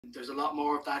There's a lot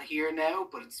more of that here now,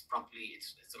 but it's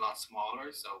a lot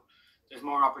smaller. So there's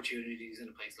more opportunities in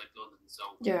a place like London. So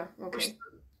Yeah, we're okay.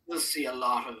 we'll see a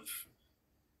lot of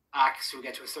acts who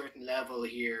get to a certain level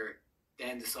here,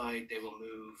 then decide they will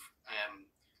move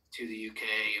to the UK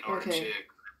in order to Okay.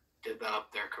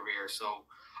 develop their career. So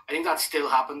I think that still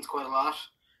happens quite a lot,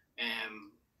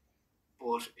 um,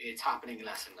 but it's happening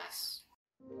less and less.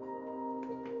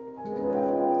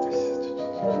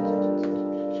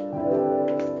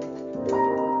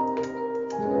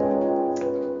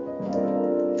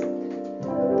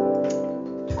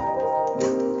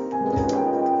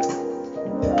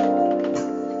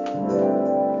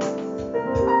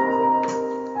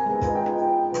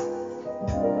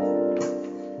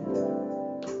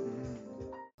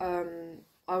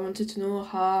 I wanted to know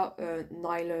how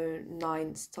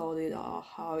Nile-er9 started or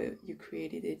how you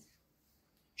created it.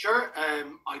 Sure,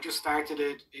 I just started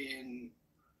it in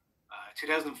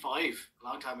 2005, a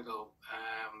long time ago.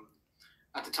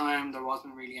 At the time, there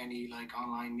wasn't really any like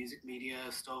online music media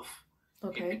stuff. It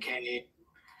Okay. became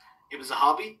it was a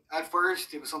hobby at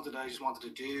first. It was something that I just wanted to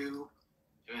do,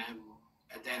 and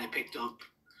then it picked up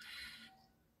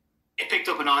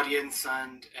an audience,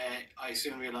 and I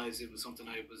soon realized it was something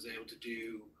I was able to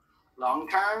do long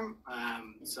term.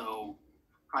 So,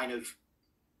 kind of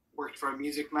worked for a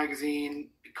music magazine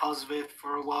because of it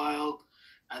for a while,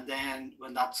 and then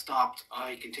when that stopped,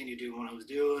 I continued doing what I was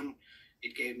doing.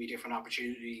 It gave me different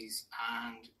opportunities,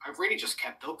 and I've really just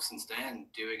kept up since then,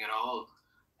 doing it all.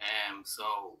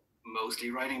 So mostly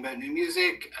writing about new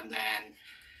music, and then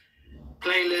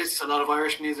playlists, a lot of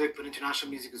Irish music, but international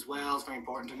music as well. It's very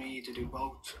important to me to do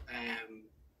both.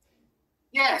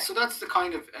 Yeah, so that's the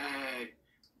kind of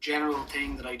general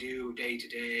thing that I do day to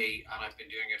day, and I've been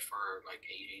doing it for like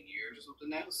 18 years or something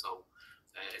now. So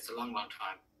it's a long, long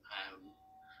time.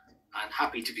 I'm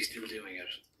happy to be still doing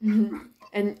it.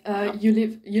 And Uh, you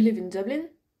live in Dublin,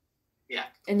 yeah.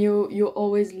 and you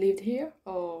always lived here,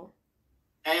 or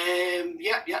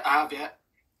Yeah, I have, yeah.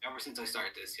 Ever since I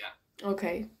started this, yeah.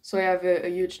 okay? So you have a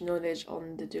huge knowledge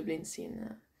on the Dublin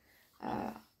scene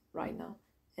right now.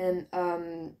 And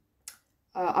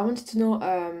I wanted to know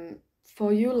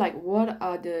for you, like, what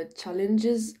are the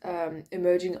challenges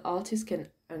emerging artists can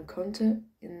encounter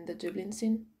in the Dublin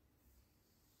scene?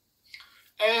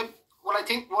 Well, I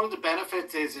think one of the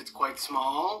benefits is it's quite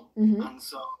small, Mm-hmm. and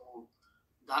so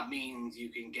that means you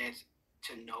can get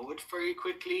to know it very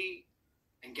quickly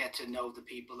and get to know the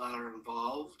people that are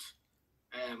involved.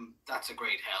 That's a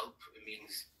great help. It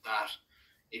means that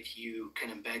if you can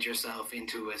embed yourself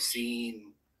into a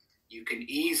scene, you can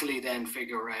easily then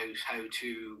figure out how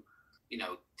to,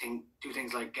 do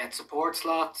things like get support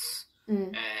slots,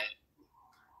 Mm.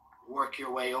 work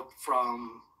your way up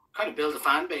from kind of build a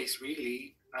fan base,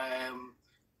 really.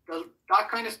 That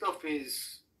kind of stuff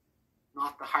is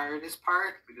not the hardest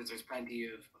part because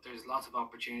there's lots of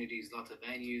opportunities, lots of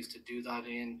venues to do that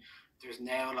in. There's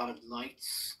now a lot of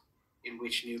nights in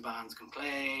which new bands can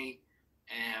play.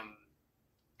 Um,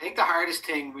 I think the hardest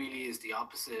thing really is the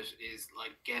opposite, is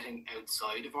like getting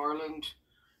outside of Ireland.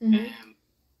 Mm-hmm.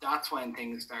 That's when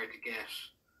things start to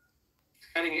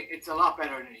it's a lot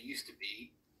better than it used to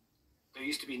be. There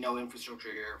used to be no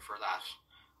infrastructure here for that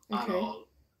at Okay. all.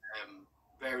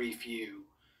 Very few.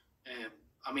 Um,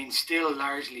 I mean, still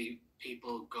largely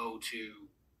people go to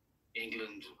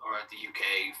England or the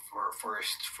UK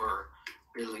for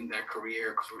building their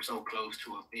career because we're so close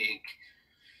to a big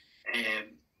um,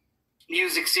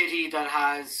 music city that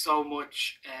has so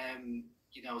much,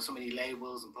 so many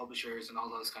labels and publishers and all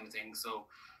those kind of things. So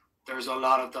there's a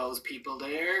lot of those people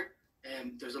there.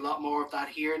 There's a lot more of that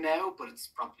here now, but it's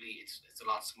a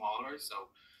lot smaller. So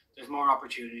there's more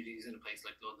opportunities in a place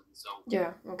like London. So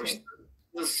Yeah. we're Okay.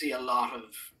 we'll see a lot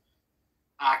of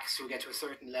acts who get to a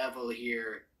certain level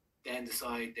here, then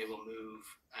decide they will move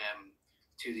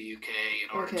to the UK in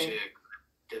order to Okay.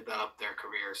 develop their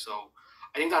career. So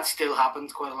I think that still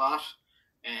happens quite a lot,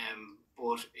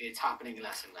 but it's happening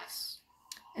less and less.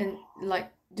 And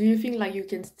like, do you think like you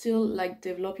can still like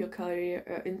develop your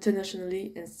career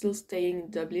internationally and still staying in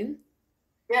Dublin?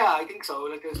 Yeah, I think so.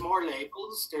 Like, there's more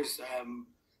labels. There's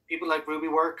people like Ruby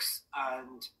Works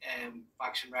and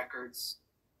Faction Records.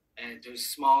 There's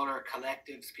smaller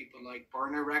collectives, people like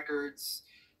Burner Records,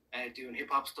 doing hip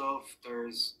hop stuff.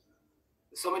 There's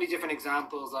so many different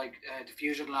examples, like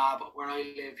Diffusion Lab. Where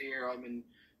I live here, I'm in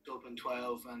Dublin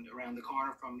 12, and around the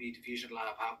corner from me, Diffusion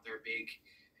Lab have their big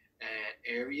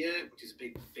area, which is a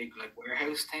big like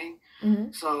warehouse thing.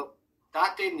 Mm-hmm. So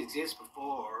that didn't exist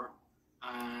before,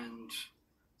 and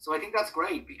so I think that's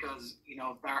great because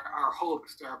there are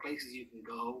hubs, there are places you can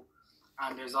go,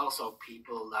 and there's also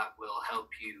people that will help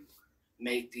you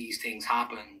make these things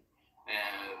happen.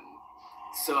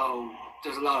 So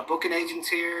there's a lot of booking agents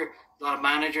here, a lot of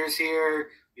managers here.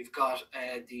 We've got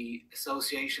the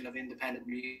Association of Independent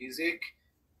Music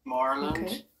from Ireland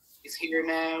Okay. is here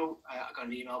now. I got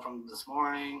an email from them this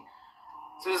morning.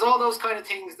 So there's all those kind of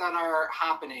things that are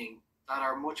happening that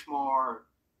are much more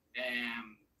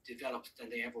developed than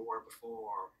they ever were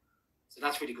before. So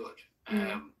that's really good.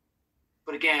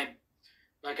 But again,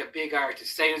 like a big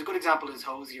artist, say a good example is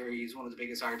Hosier. He's one of the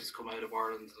biggest artists come out of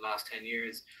Ireland in the last 10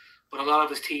 years. But a lot of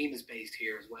his team is based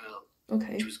here as well.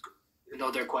 Okay. Which was good, even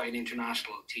though they're quite an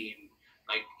international team.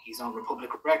 Like he's on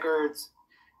Republic Records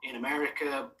in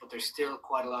America, but there's still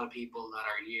quite a lot of people that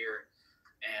are here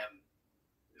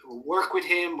who work with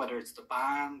him, whether it's the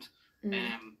band,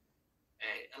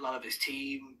 a lot of his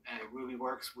team, Ruby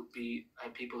Works would be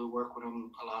people who work with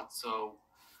him a lot. So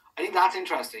I think that's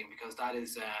interesting because that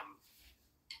is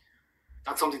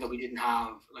that's something that we didn't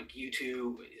have. Like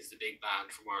U2 is the big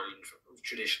band from Ireland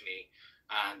traditionally,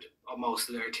 and most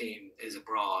of their team is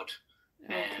abroad.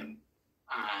 And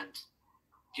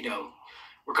you know,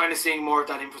 we're kind of seeing more of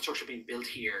that infrastructure being built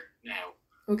here now,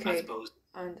 as opposed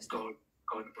to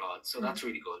going abroad. So that's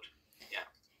really good. Yeah.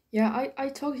 Yeah, I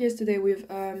talked yesterday with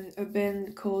a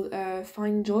band called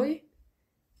Find Joy,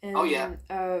 and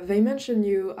they mentioned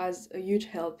you as a huge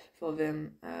help for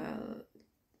them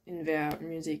in their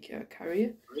music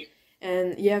career. Right.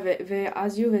 And yeah, they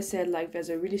as they said, like there's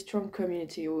a really strong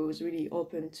community who is really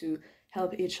open to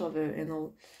help each other and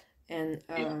all. And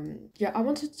I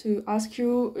wanted to ask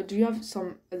you, do you have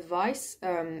some advice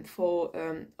for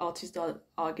artists that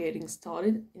are getting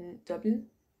started in Dublin?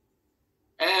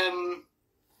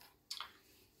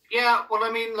 Yeah, well,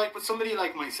 I mean, like with somebody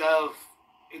like myself,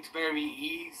 it's very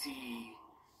easy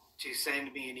to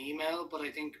send me an email, but I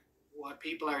think what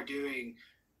people are doing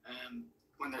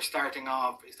when they're starting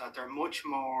off is that they're much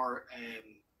more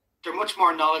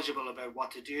knowledgeable about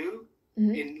what to do.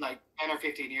 In like 10 or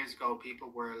 15 years ago,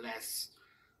 people were less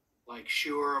like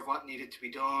sure of what needed to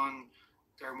be done.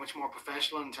 They're much more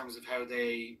professional in terms of how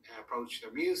they approach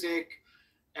their music.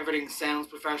 Everything sounds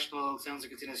professional, sounds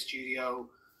like it's in a studio.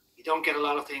 You don't get a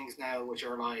lot of things now which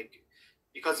are like,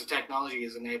 because of technology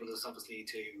has enabled us obviously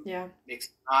to mix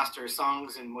master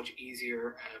songs in much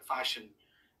easier fashion.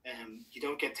 You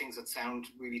don't get things that sound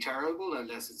really terrible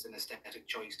unless it's an aesthetic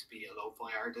choice to be a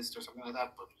lo-fi artist or something like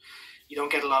that, but you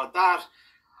don't get a lot of that.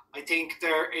 I think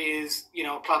there is,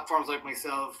 platforms like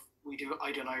myself, I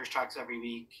do an Irish Tracks every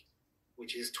week,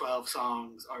 which is 12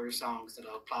 songs, Irish songs that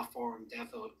I'll platform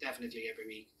definitely every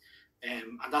week.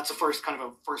 And that's the first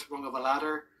rung of a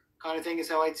ladder kind of thing is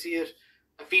how I'd see it.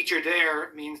 A feature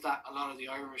there means that a lot of the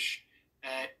Irish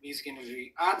music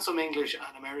industry and some English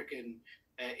and American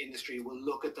industry will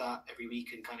look at that every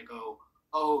week and kind of go,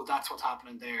 oh, that's what's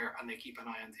happening there, and they keep an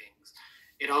ey on things.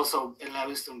 It also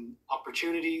allows them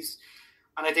opportunities,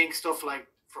 and I think stuff like,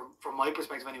 from my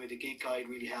perspective anyway, the gig guide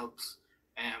really helps.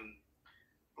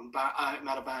 When I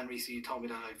met a band recently who told me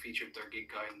that I featured their gig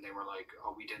guide, and they were like,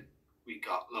 oh, we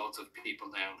got loads of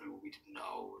people down who we didn't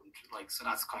know, and like, so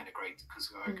that's kind of great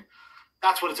because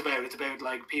that's what it's about. It's about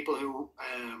like people who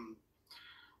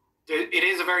it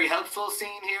is a very helpful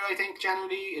scene here. I think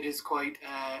generally it is quite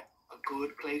a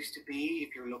good place to be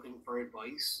if you're looking for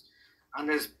advice, and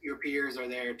your peers are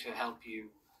there to help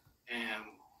you.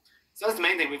 So that's the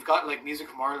main thing. We've got like Music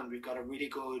from Ireland. We've got a really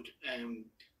good,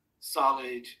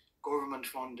 solid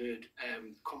government-funded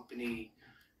company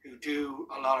who do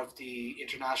a lot of the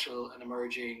international and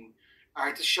emerging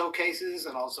artist showcases,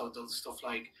 and also does stuff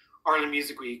like Ireland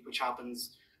Music Week, which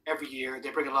happens every year.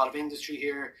 They bring a lot of industry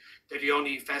here. They're the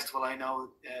only festival I know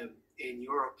in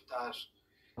Europe that,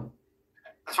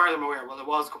 as far as I'm aware, well, there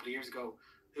was a couple of years ago,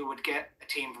 who would get a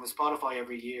team from Spotify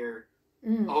every year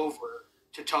over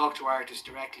to talk to artists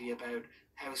directly about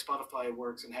how Spotify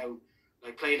works and how,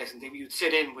 like, playlists. And you'd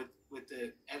sit in with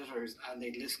the editors and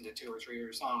they'd listen to 2 or 3 of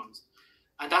your songs.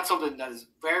 And that's something that is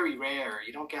very rare.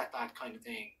 You don't get that kind of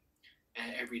thing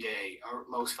every day, or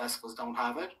most festivals don't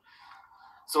have it.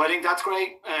 So I think that's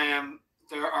great.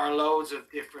 There are loads of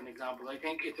different examples. I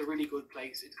think it's a really good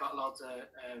place. It's got loads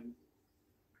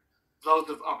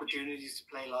of opportunities to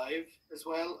play live as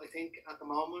well, I think, at the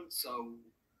moment. So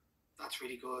that's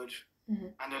really good.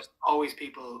 And there's always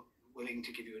people willing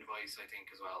to give you advice, I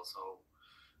think, as well. So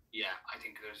yeah, I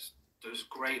think there's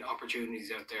great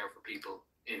opportunities out there for people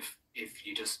if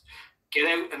you just get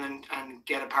out and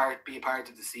be a part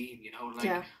of the scene,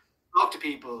 talk to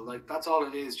people. Like, that's all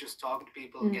it is, just talking to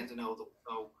people, getting to know them.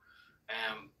 So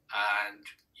and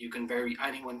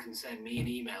anyone can send me an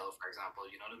email, for example,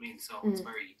 you know what I mean? So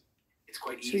it's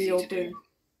quite easy to do.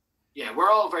 Yeah, we're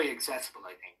all very accessible,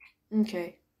 I think.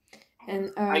 Okay.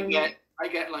 And I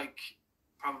get like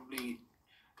probably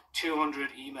 200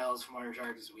 emails from Irish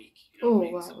artists a week. You know oh what I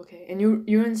mean? wow, So, okay. And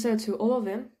you answer to all of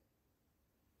them?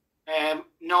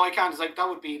 no, I can't. It's like that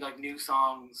would be like new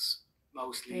songs Mm.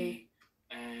 mostly.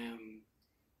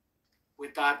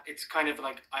 With that, it's kind of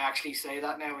like I actually say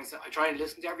that now. I try and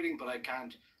listen to everything, but I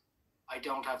can't. I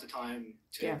don't have the time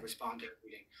to Yeah. respond to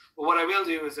everything. But what I will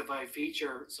do is if I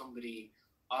feature somebody,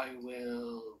 I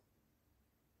will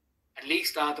at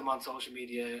least add them on social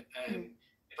media.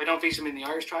 If I don't feature them in the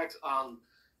Irish tracks, I'll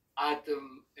add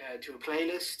them to a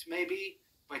playlist maybe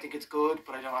if I think it's good,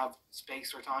 but I don't have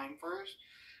space or time for it.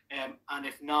 And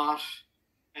if not,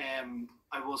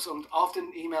 I will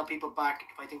often email people back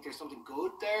if I think there's something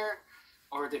good there,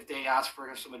 or if they ask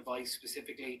for some advice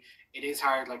specifically. It is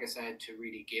hard, like I said, to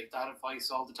really give that advice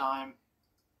all the time.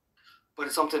 But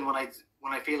it's something when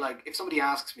I feel like if somebody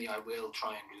asks me, I will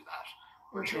try and do that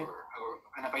for Okay. sure.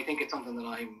 And if I think it's something that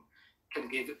I can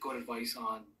give good advice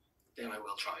on, then I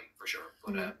will try for sure.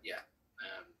 But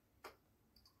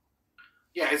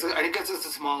yeah, I think it's just a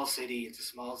small city. It's a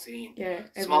small scene. Yeah,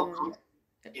 Small.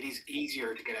 It is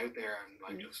easier to get out there and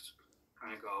like just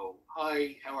kind of go,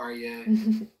 hi, how are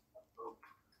you?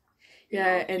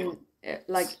 Yeah, and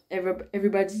like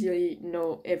everybody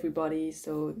know everybody,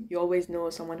 so you always know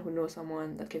someone who knows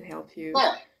someone that can help you.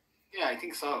 Yeah, I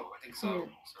think so. So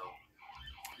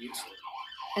useful.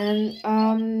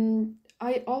 And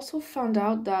I also found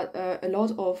out that a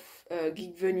lot of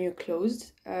gig venue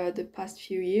closed the past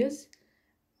few years.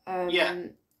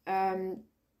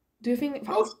 Do you think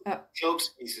most club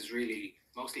spaces really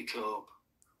mostly club?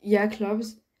 Yeah,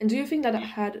 clubs. And do you think that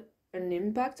had an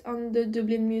impact on the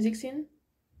Dublin music scene?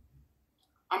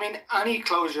 I mean, any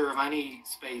closure of any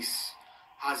space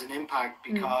has an impact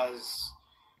because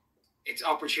it's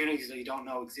opportunities that you don't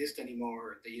know exist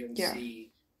anymore, that you don't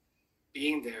see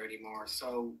being there anymore.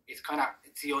 So it's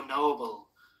the unknowable.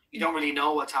 You don't really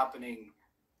know what's happening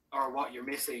or what you're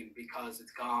missing because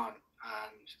it's gone,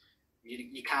 and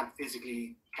you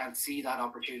can't see that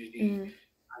opportunity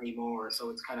anymore. So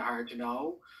it's kind of hard to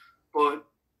know. But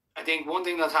I think one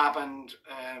thing that's happened,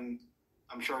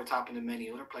 I'm sure it's happened in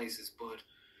many other places, but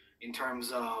in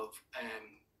terms of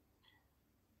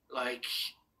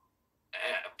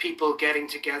people getting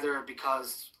together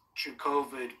because through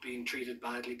COVID being treated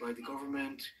badly by the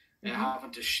government,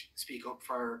 having to speak up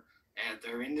for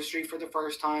their industry for the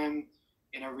first time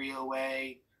in a real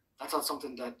way. That's not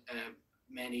something that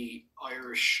many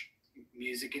Irish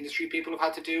music industry people have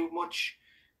had to do much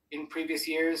in previous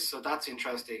years. So that's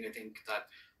interesting. I think that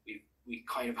we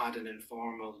kind of had an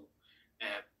informal,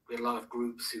 with a lot of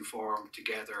groups who formed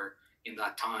together in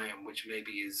that time, which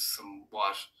maybe is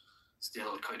somewhat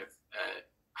still kind of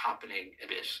happening a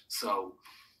bit. So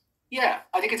yeah,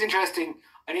 I think it's interesting.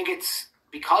 I think it's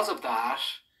because of that,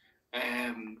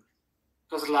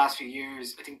 because of the last few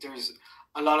years, I think there's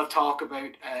a lot of talk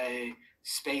about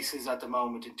spaces at the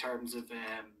moment in terms of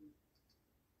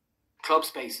club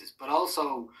spaces, but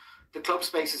also the club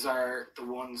spaces are the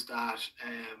ones that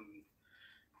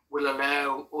will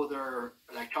allow other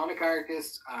electronic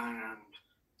artists and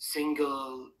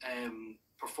single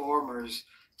performers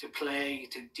to play,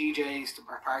 to DJs to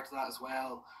are part of that as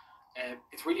well.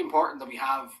 It's really important that we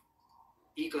have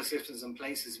ecosystems and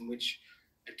places in which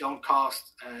it don't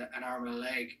cost an arm and a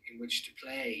leg in which to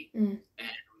play,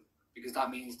 because that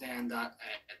means then that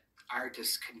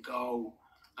artists can go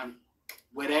and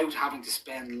without having to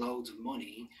spend loads of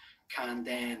money can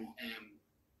then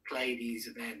play these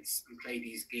events and play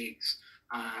these gigs.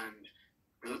 And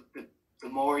the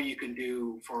more you can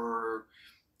do for,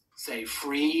 say,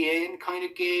 free in kind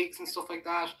of gigs and stuff like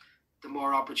that, the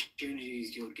more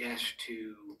opportunities you'll get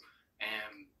to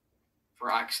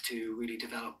for acts to really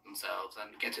develop themselves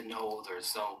and get to know others.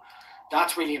 So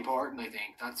that's really important. I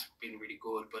think that's been really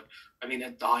good. But I mean,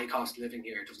 the high cost of living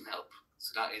here doesn't help.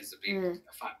 So that is a big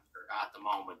factor at the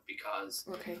moment, because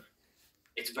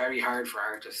it's very hard for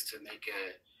artists to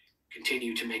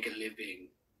continue to make a living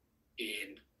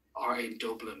in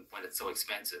Dublin when it's so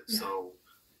expensive. Yeah. So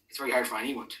it's very hard for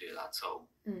anyone to do that. So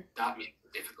that makes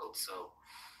it difficult. So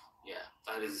yeah,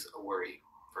 that is a worry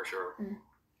for sure.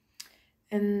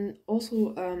 And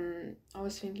also, I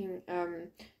was thinking,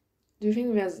 do you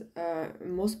think there's a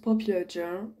most popular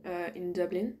genre in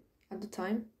Dublin at the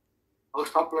time?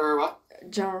 Most popular what?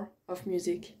 Genre of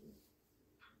music.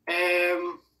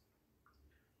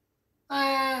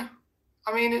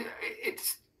 I mean,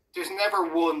 there's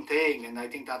never one thing, and I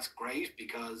think that's great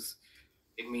because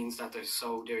it means that there's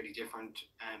so dirty different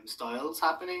styles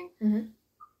happening.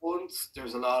 Once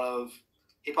there's a lot of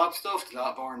hip hop stuff, there's a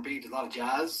lot of R&B, there's a lot of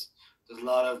jazz, there's a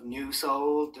lot of new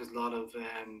soul, there's a lot of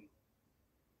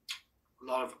a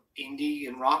lot of indie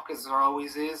and rock, as there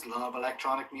always is, a lot of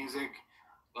electronic music,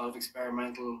 a lot of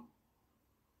experimental.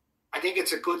 I think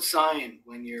it's a good sign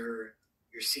when your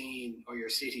scene or your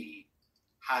city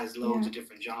has loads Yeah. of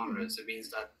different genres. It means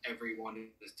that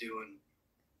everyone is doing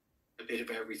a bit of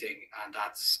everything, and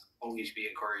that's only to be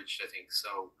encouraged, I think.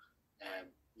 So,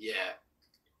 yeah,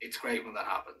 it's great when that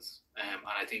happens, and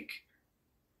I think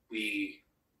we.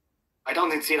 I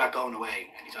don't think see that going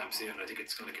away anytime soon. I think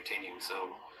it's going to continue.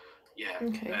 So, yeah,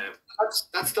 Okay.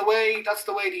 that's the way. That's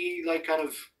the way the like kind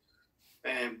of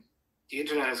um, the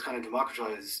internet has kind of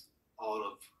democratized all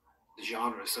of the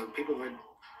genres. So people would.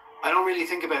 I don't really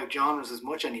think about genres as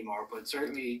much anymore, but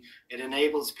certainly it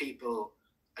enables people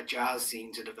a jazz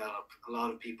scene to develop. A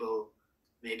lot of people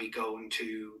maybe going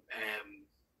to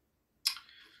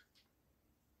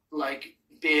like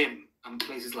BIM and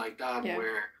places like that Yeah.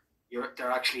 where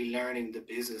they're actually learning the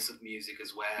business of music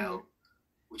as well, Mm.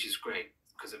 which is great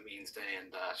because it means then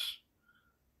that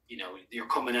you're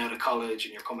coming out of college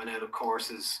and you're coming out of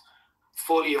courses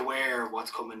fully aware of what's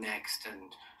coming next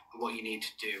and what you need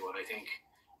to do. And I think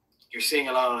you're seeing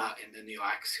a lot of that in the new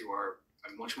acts who are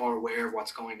much more aware of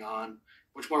what's going on,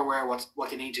 much more aware of what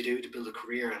they need to do to build a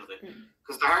career out of it.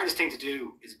 Because the hardest thing to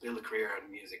do is build a career out of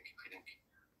music, I think.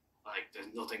 Like,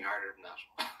 there's nothing harder than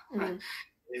that.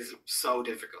 It is so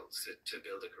difficult to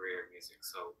build a career in music.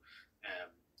 So,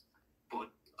 but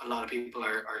a lot of people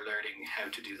are learning how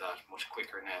to do that much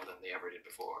quicker now than they ever did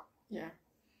before. Yeah.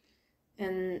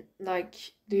 And like,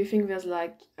 do you think there's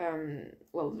like,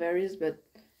 well, varies, but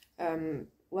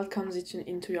what comes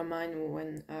into your mind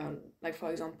when, like,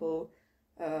 for example,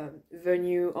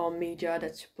 venue or media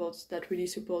that really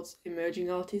supports emerging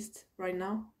artists right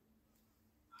now?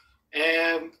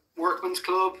 Workman's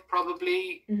Club,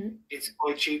 probably. Mm-hmm. It's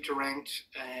quite cheap to rent.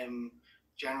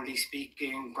 Generally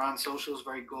speaking, Grand Social is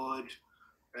very good.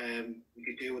 We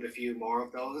could do with a few more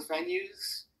of those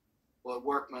venues. Well,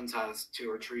 Workman's has 2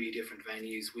 or 3 different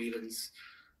venues. Whelan's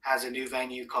has a new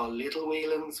venue called Little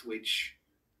Whelan's, which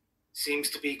seems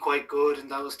to be quite good in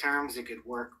those terms. It could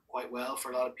work quite well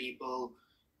for a lot of people.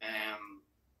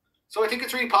 So I think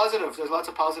it's really positive. There's lots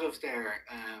of positives there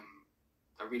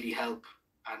that really help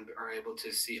and are able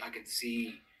to see. I can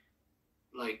see,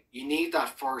 like, you need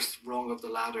that first rung of the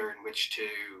ladder in which to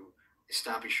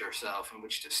establish yourself, in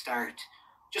which to start,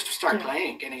 just to start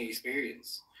playing, getting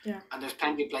experience. Yeah. And there's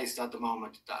plenty of places at the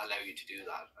moment that allow you to do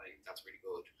that. I think that's really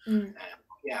good.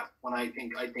 Yeah, when I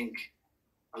think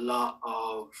a lot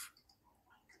of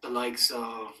the likes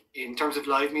of, in terms of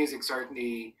live music,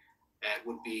 certainly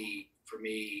would be for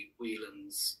me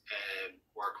Whelan's,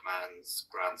 Workman's,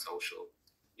 Grand Social.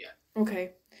 Yeah.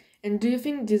 Okay. And do you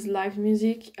think this live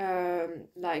music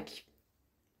like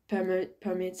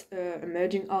permits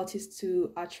emerging artists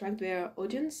to attract their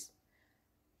audience?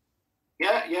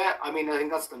 Yeah. I mean, I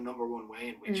think that's the number one way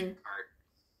in which art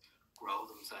grow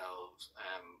themselves.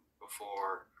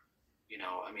 Before,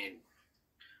 I mean,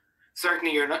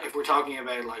 certainly you're not. If we're talking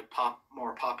about like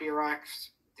more popular acts,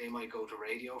 they might go to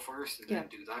radio first and then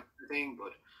do that kind of thing.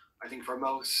 But I think for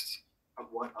most of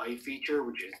what I feature,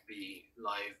 which is the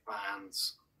live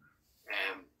bands,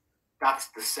 that's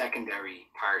the secondary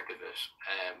part of it.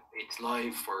 It's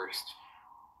live first,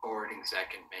 recording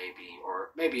second, maybe,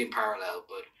 or maybe in parallel,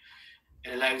 but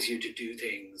it allows you to do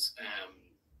things.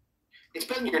 It's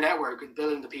building your network and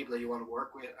building the people that you want to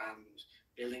work with and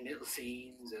building little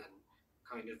scenes and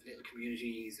kind of little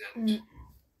communities and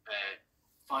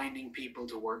finding people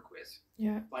to work with.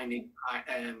 Yeah. Finding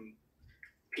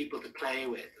people to play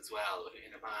with as well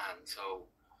in a band. So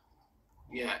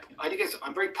yeah, I think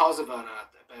I'm very positive about it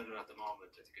at the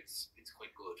moment. I think it's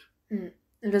quite good.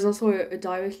 And there's also a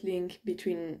direct link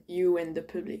between you and the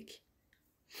public.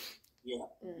 Yeah,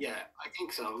 I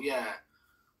think so. Yeah,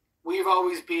 we've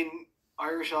always been,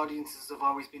 Irish audiences have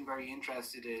always been very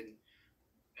interested in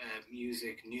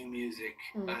music, new music,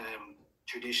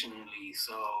 traditionally.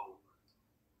 So,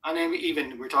 and then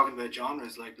even we're talking about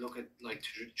genres. Like, look at like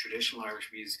traditional Irish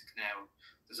music now.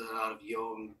 There's a lot of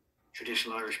young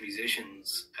traditional Irish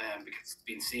musicians, because it's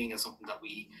been seen as something that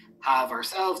we have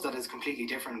ourselves that is completely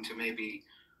different to maybe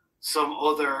some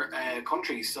other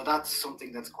countries. So that's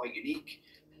something that's quite unique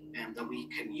and that we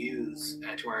can use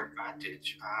to our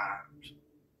advantage. And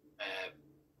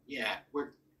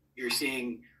you're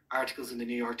seeing articles in the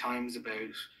New York Times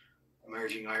about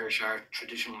emerging Irish art,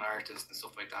 traditional artists and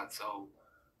stuff like that. So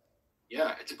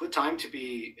yeah, it's a good time to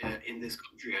be in this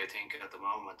country, I think, at the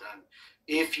moment. And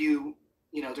if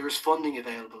there's funding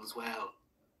available as well,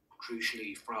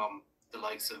 crucially, from the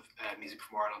likes of Music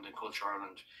from Ireland and Culture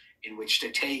Ireland, in which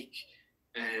to take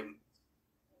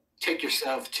take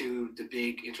yourself to the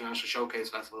big international showcase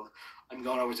festivals. I'm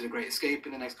going over to the Great Escape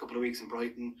in the next couple of weeks in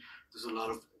Brighton.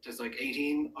 There's like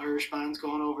 18 Irish bands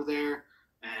going over there.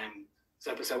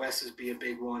 South by Southwest is be a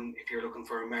big one if you're looking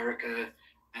for America.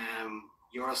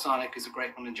 Eurosonic is a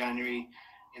great one in January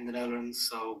in the Netherlands.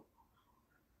 So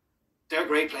they're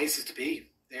great places to be.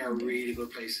 They are really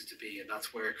good places to be, and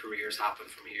that's where careers happen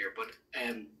from here. But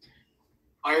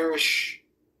Irish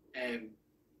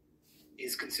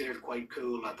is considered quite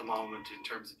cool at the moment in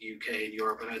terms of UK and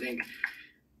Europe, and I think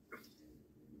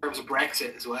in terms of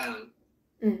Brexit as well.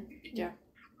 Yeah.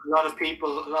 A lot of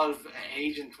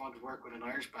agents want to work with an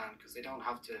Irish band because they don't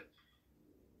have to.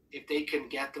 If they can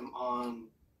get them on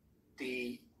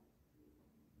the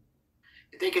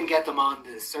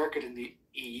circuit in the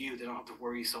EU, they don't have to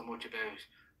worry so much about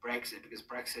Brexit, because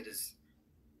Brexit is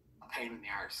a pain in the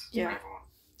arse for everyone.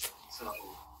 So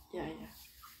yeah.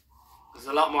 There's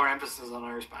a lot more emphasis on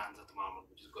Irish bands at the moment,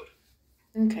 which is good.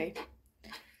 Okay.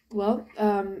 Well,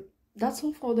 that's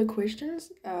all for the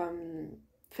questions.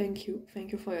 Thank you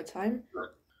for your time.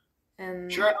 Sure.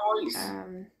 And sure, no worries.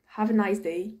 Have a nice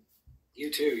day. You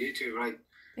too, right.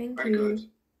 Thank Very you. good.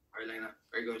 All right, Lena.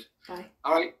 Very good. Bye.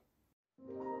 All right.